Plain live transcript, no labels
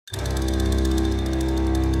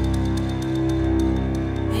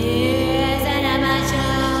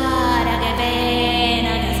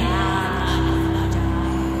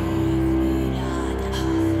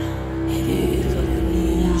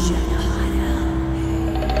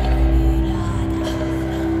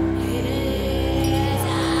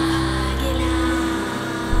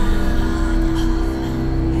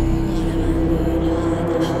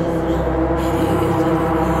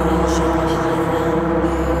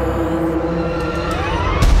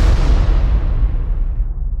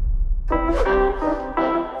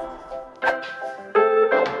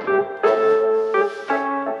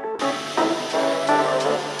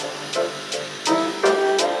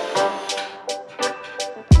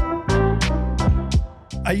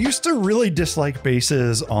I used to really dislike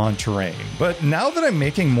bases on terrain, but now that I'm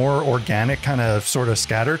making more organic kind of sort of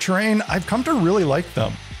scatter terrain, I've come to really like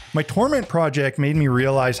them. My Torment project made me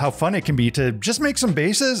realize how fun it can be to just make some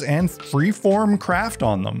bases and freeform craft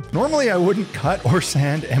on them. Normally I wouldn't cut or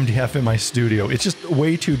sand MDF in my studio, it's just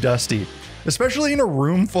way too dusty. Especially in a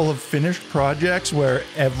room full of finished projects where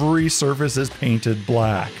every surface is painted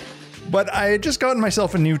black. But I had just gotten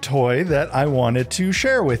myself a new toy that I wanted to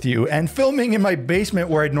share with you, and filming in my basement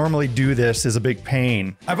where I'd normally do this is a big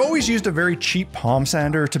pain. I've always used a very cheap palm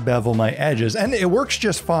sander to bevel my edges, and it works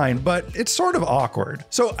just fine, but it's sort of awkward.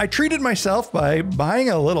 So I treated myself by buying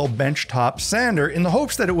a little benchtop sander in the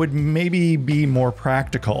hopes that it would maybe be more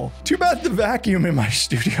practical. Too bad the vacuum in my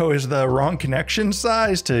studio is the wrong connection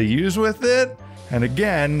size to use with it. And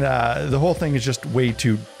again, the whole thing is just way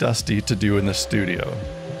too dusty to do in the studio.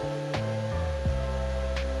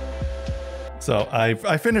 So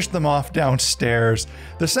I finished them off downstairs.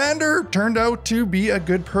 The sander turned out to be a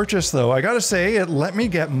good purchase though. I gotta say, it let me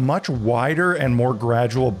get much wider and more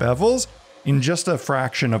gradual bevels in just a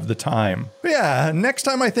fraction of the time. But yeah, next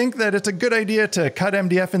time I think that it's a good idea to cut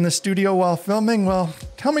MDF in the studio while filming, well,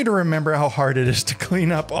 tell me to remember how hard it is to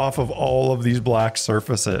clean up off of all of these black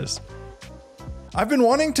surfaces. I've been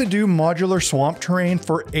wanting to do modular swamp terrain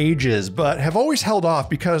for ages, but have always held off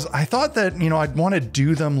because I thought that, I'd want to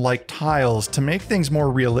do them like tiles to make things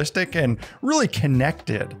more realistic and really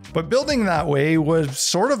connected. But building that way was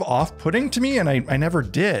sort of off-putting to me and I never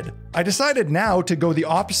did. I decided now to go the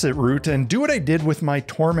opposite route and do what I did with my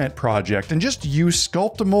Torment project and just use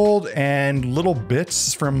Sculptamold and little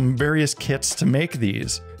bits from various kits to make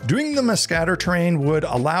these. Doing them as scatter terrain would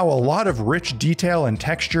allow a lot of rich detail and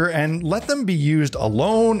texture and let them be used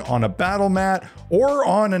alone, on a battle mat, or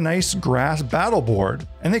on a nice grass battle board.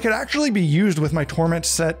 And they could actually be used with my Torment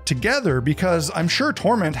set together because I'm sure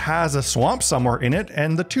Torment has a swamp somewhere in it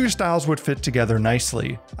and the two styles would fit together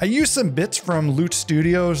nicely. I used some bits from Loot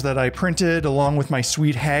Studios that I printed along with my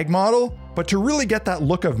Sweet Hag model, but to really get that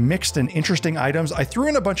look of mixed and interesting items, I threw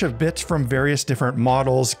in a bunch of bits from various different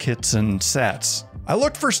models, kits, and sets. I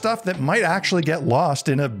looked for stuff that might actually get lost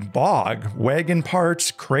in a bog. Wagon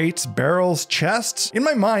parts, crates, barrels, chests. In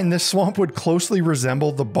my mind, this swamp would closely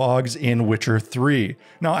resemble the bogs in Witcher 3.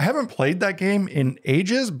 Now, I haven't played that game in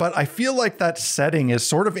ages, but I feel like that setting is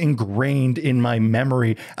sort of ingrained in my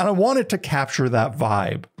memory, and I wanted to capture that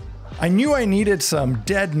vibe. I knew I needed some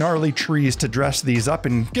dead gnarly trees to dress these up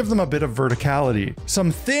and give them a bit of verticality. Some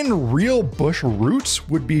thin real bush roots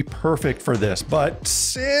would be perfect for this, but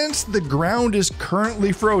since the ground is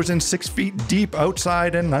currently frozen 6 feet deep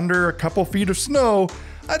outside and under a couple feet of snow,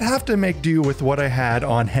 I'd have to make do with what I had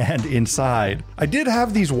on hand inside. I did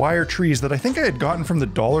have these wire trees that I think I had gotten from the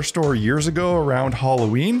dollar store years ago around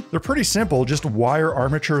Halloween. They're pretty simple, just wire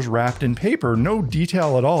armatures wrapped in paper, no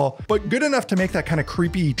detail at all, but good enough to make that kind of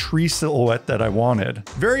creepy tree silhouette that I wanted.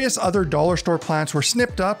 Various other dollar store plants were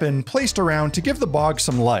snipped up and placed around to give the bog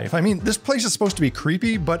some life. I mean, this place is supposed to be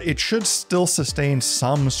creepy, but it should still sustain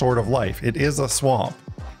some sort of life. It is a swamp.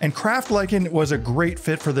 And craft lichen was a great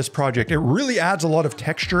fit for this project. It really adds a lot of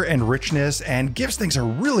texture and richness and gives things a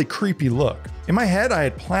really creepy look. In my head, I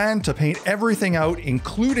had planned to paint everything out,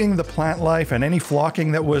 including the plant life and any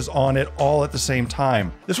flocking that was on it all at the same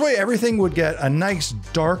time. This way everything would get a nice,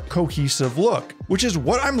 dark, cohesive look, which is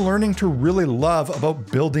what I'm learning to really love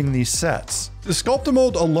about building these sets. The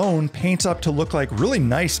Sculptamold alone paints up to look like really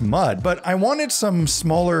nice mud, but I wanted some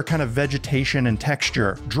smaller kind of vegetation and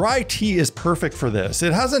texture. Dry tea is perfect for this.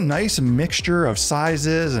 It has a nice mixture of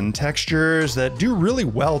sizes and textures that do really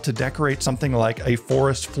well to decorate something like a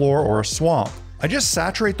forest floor or a swamp. I just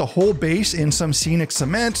saturate the whole base in some scenic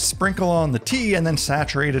cement, sprinkle on the tea, and then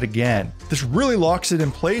saturate it again. This really locks it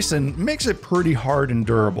in place and makes it pretty hard and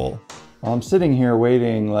durable. I'm sitting here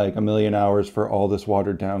waiting like a million hours for all this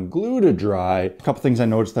watered down glue to dry. A couple things I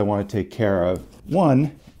noticed I want to take care of.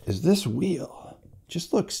 One is this wheel.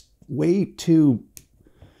 Just looks way too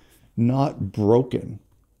not broken.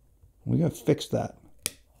 We gotta fix that.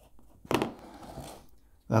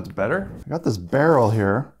 That's better. I got this barrel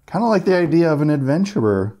here. Kind of like the idea of an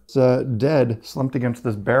adventurer. It's dead, slumped against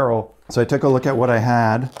this barrel. So I took a look at what I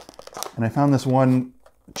had, and I found this one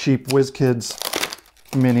cheap WizKids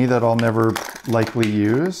mini that I'll never likely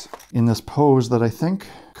use in this pose that I think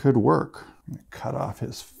could work. I'm gonna cut off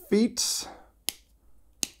his feet.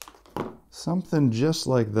 Something just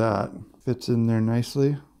like that. Fits in there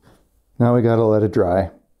nicely. Now we gotta let it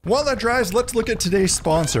dry. While that dries, let's look at today's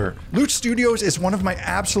sponsor. Loot Studios is one of my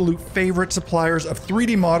absolute favorite suppliers of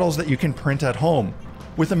 3D models that you can print at home.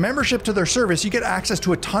 With a membership to their service, you get access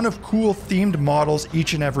to a ton of cool themed models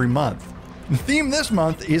each and every month. The theme this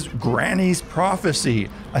month is Granny's Prophecy,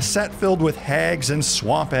 a set filled with hags and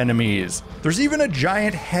swamp enemies. There's even a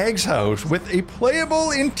giant hag's house with a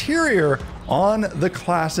playable interior on the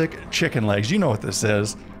classic chicken legs. You know what this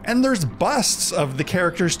is. And there's busts of the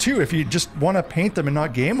characters too if you just want to paint them and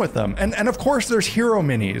not game with them. And of course there's hero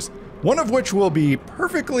minis, one of which will be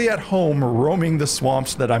perfectly at home roaming the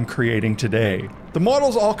swamps that I'm creating today. The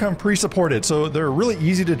models all come pre-supported, so they're really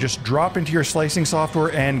easy to just drop into your slicing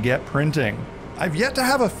software and get printing. I've yet to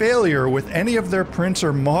have a failure with any of their prints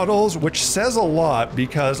or models, which says a lot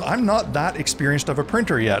because I'm not that experienced of a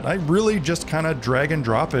printer yet. I really just kind of drag and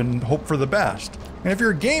drop and hope for the best. And if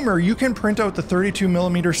you're a gamer, you can print out the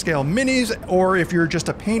 32mm scale minis, or if you're just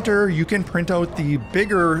a painter, you can print out the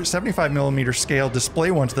bigger 75mm scale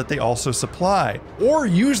display ones that they also supply, or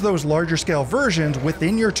use those larger scale versions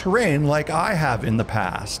within your terrain like I have in the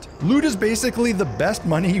past. Loot is basically the best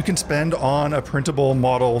money you can spend on a printable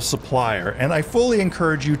model supplier, and I fully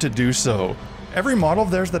encourage you to do so. Every model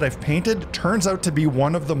of theirs that I've painted turns out to be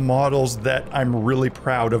one of the models that I'm really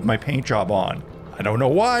proud of my paint job on. I don't know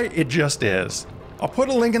why, it just is. I'll put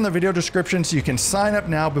a link in the video description so you can sign up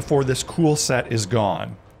now before this cool set is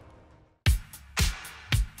gone.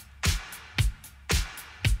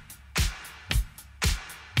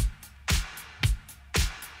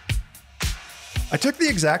 I took the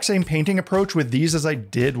exact same painting approach with these as I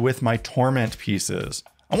did with my Torment pieces.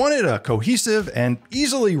 I wanted a cohesive and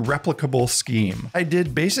easily replicable scheme. I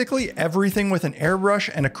did basically everything with an airbrush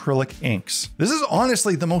and acrylic inks. This is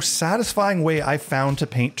honestly the most satisfying way I've found to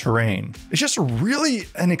paint terrain. It's just really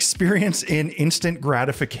an experience in instant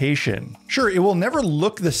gratification. Sure, it will never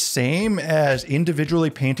look the same as individually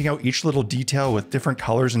painting out each little detail with different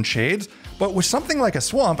colors and shades, but with something like a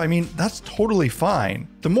swamp, I mean, that's totally fine.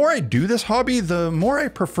 The more I do this hobby, the more I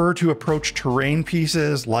prefer to approach terrain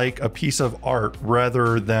pieces like a piece of art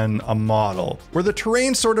rather than a model, where the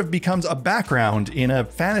terrain sort of becomes a background in a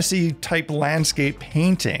fantasy type landscape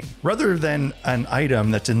painting, rather than an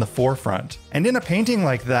item that's in the forefront. And in a painting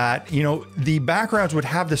like that, you know, the backgrounds would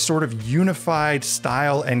have this sort of unified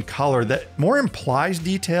style and color that more implies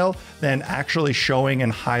detail than actually showing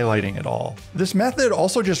and highlighting it all. This method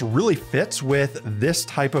also just really fits with this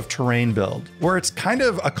type of terrain build, where it's kind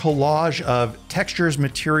of a collage of textures,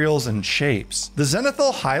 materials, and shapes. The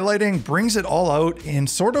zenithal highlighting brings it all out in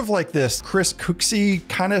sort of like this Chris Cooksey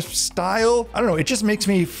kind of style. I don't know, it just makes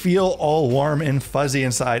me feel all warm and fuzzy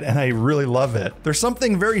inside, and I really love it. There's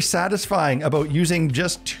something very satisfying about using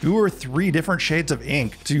just 2 or 3 different shades of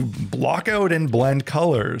ink to block out and blend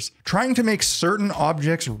colors. Trying to make certain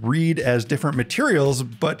objects read as different materials,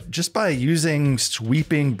 but just by using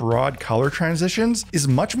sweeping broad color transitions is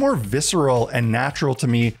much more visceral and natural to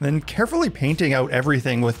me than carefully painting out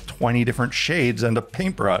everything with 20 different shades and a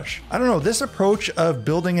paintbrush. I don't know, this approach of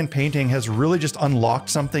building and painting has really just unlocked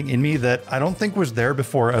something in me that I don't think was there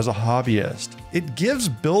before as a hobbyist. It gives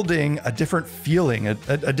building a different feeling,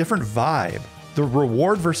 a different vibe. The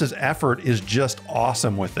reward versus effort is just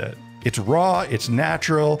awesome with it. It's raw, it's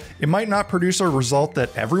natural, it might not produce a result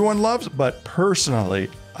that everyone loves, but personally,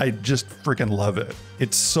 I just freaking love it.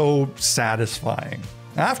 It's so satisfying.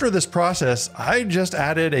 After this process, I just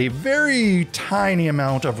added a very tiny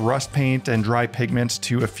amount of rust paint and dry pigments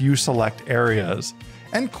to a few select areas,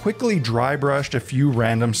 and quickly dry brushed a few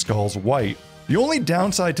random skulls white. The only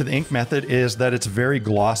downside to the ink method is that it's very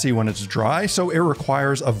glossy when it's dry, so it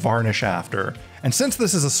requires a varnish after. And since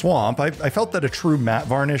this is a swamp, I felt that a true matte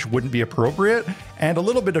varnish wouldn't be appropriate, and a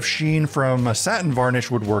little bit of sheen from a satin varnish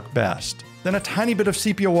would work best. Then a tiny bit of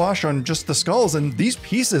sepia wash on just the skulls, and these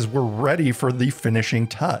pieces were ready for the finishing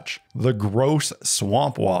touch, the gross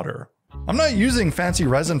swamp water. I'm not using fancy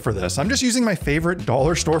resin for this, I'm just using my favorite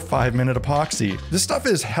dollar store 5-minute epoxy. This stuff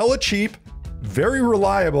is hella cheap, very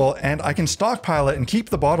reliable, and I can stockpile it and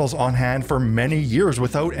keep the bottles on hand for many years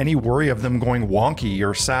without any worry of them going wonky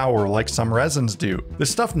or sour like some resins do.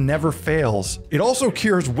 This stuff never fails. It also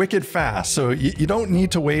cures wicked fast, so you don't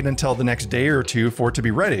need to wait until the next day or two for it to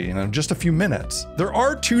be ready, you know, just a few minutes. There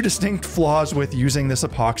are 2 distinct flaws with using this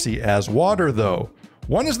epoxy as water though.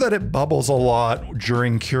 One is that it bubbles a lot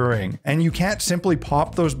during curing, and you can't simply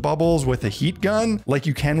pop those bubbles with a heat gun like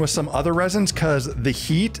you can with some other resins because the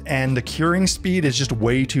heat and the curing speed is just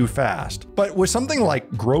way too fast. But with something like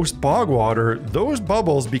gross bog water, those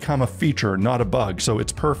bubbles become a feature, not a bug, so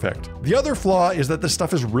it's perfect. The other flaw is that the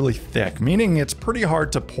stuff is really thick, meaning it's pretty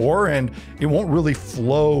hard to pour and it won't really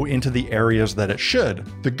flow into the areas that it should.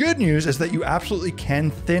 The good news is that you absolutely can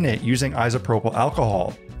thin it using isopropyl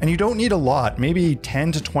alcohol. And you don't need a lot, maybe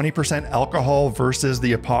 10 to 20% alcohol versus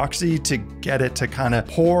the epoxy to get it to kind of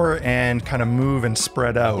pour and kind of move and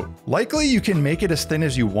spread out. Likely you can make it as thin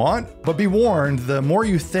as you want, but be warned, the more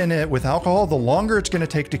you thin it with alcohol, the longer it's going to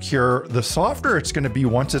take to cure, the softer it's going to be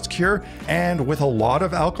once it's cured. And with a lot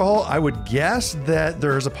of alcohol, I would guess that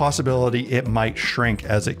there's a possibility it might shrink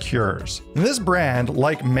as it cures. And this brand,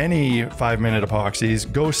 like many 5-minute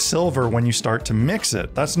epoxies, goes silver when you start to mix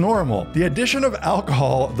it. That's normal. The addition of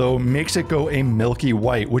alcohol, though, makes it go a milky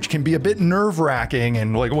white, which can be a bit nerve-wracking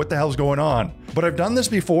and like, what the hell's going on? But I've done this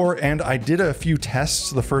before and I did a few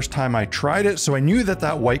tests the first time I tried it, so I knew that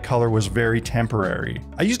that white color was very temporary.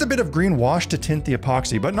 I used a bit of green wash to tint the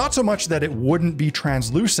epoxy, but not so much that it wouldn't be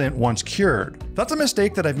translucent once cured. That's a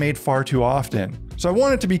mistake that I've made far too often. So I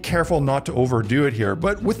wanted to be careful not to overdo it here,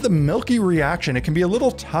 but with the milky reaction, it can be a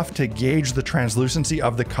little tough to gauge the translucency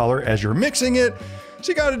of the color as you're mixing it,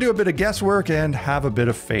 so you gotta do a bit of guesswork and have a bit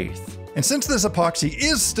of faith. And since this epoxy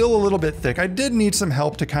is still a little bit thick, I did need some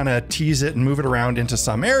help to kind of tease it and move it around into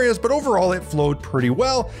some areas, but overall it flowed pretty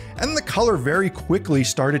well, and the color very quickly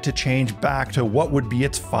started to change back to what would be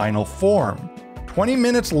its final form. 20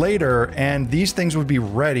 minutes later, and these things would be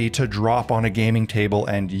ready to drop on a gaming table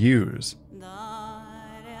and use.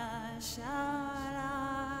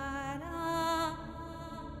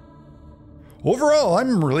 Overall,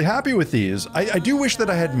 I'm really happy with these. I do wish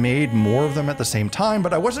that I had made more of them at the same time,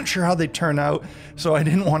 but I wasn't sure how they'd turn out, so I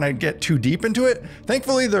didn't want to get too deep into it.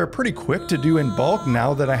 Thankfully, they're pretty quick to do in bulk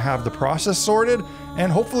now that I have the process sorted,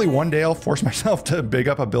 and hopefully one day I'll force myself to big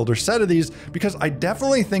up a builder set of these because I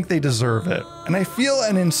definitely think they deserve it. And I feel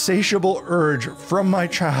an insatiable urge from my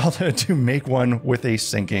childhood to make one with a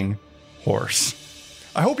sinking horse.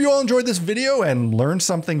 I hope you all enjoyed this video and learned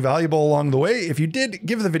something valuable along the way. If you did,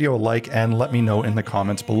 give the video a like and let me know in the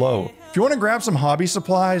comments below. If you want to grab some hobby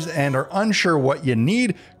supplies and are unsure what you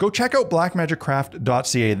need, go check out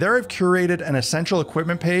blackmagicraft.ca. There I've curated an essential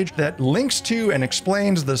equipment page that links to and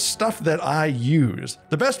explains the stuff that I use.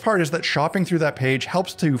 The best part is that shopping through that page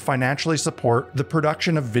helps to financially support the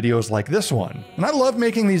production of videos like this one. And I love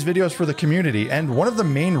making these videos for the community, and one of the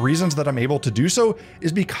main reasons that I'm able to do so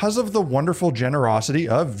is because of the wonderful generosity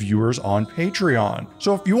of viewers on Patreon.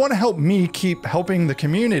 So if you want to help me keep helping the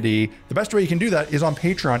community, the best way you can do that is on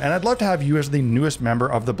Patreon, and I'd love to have you as the newest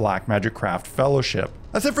member of the Black Magic Craft Fellowship.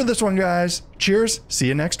 That's it for this one, guys. Cheers, see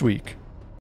you next week.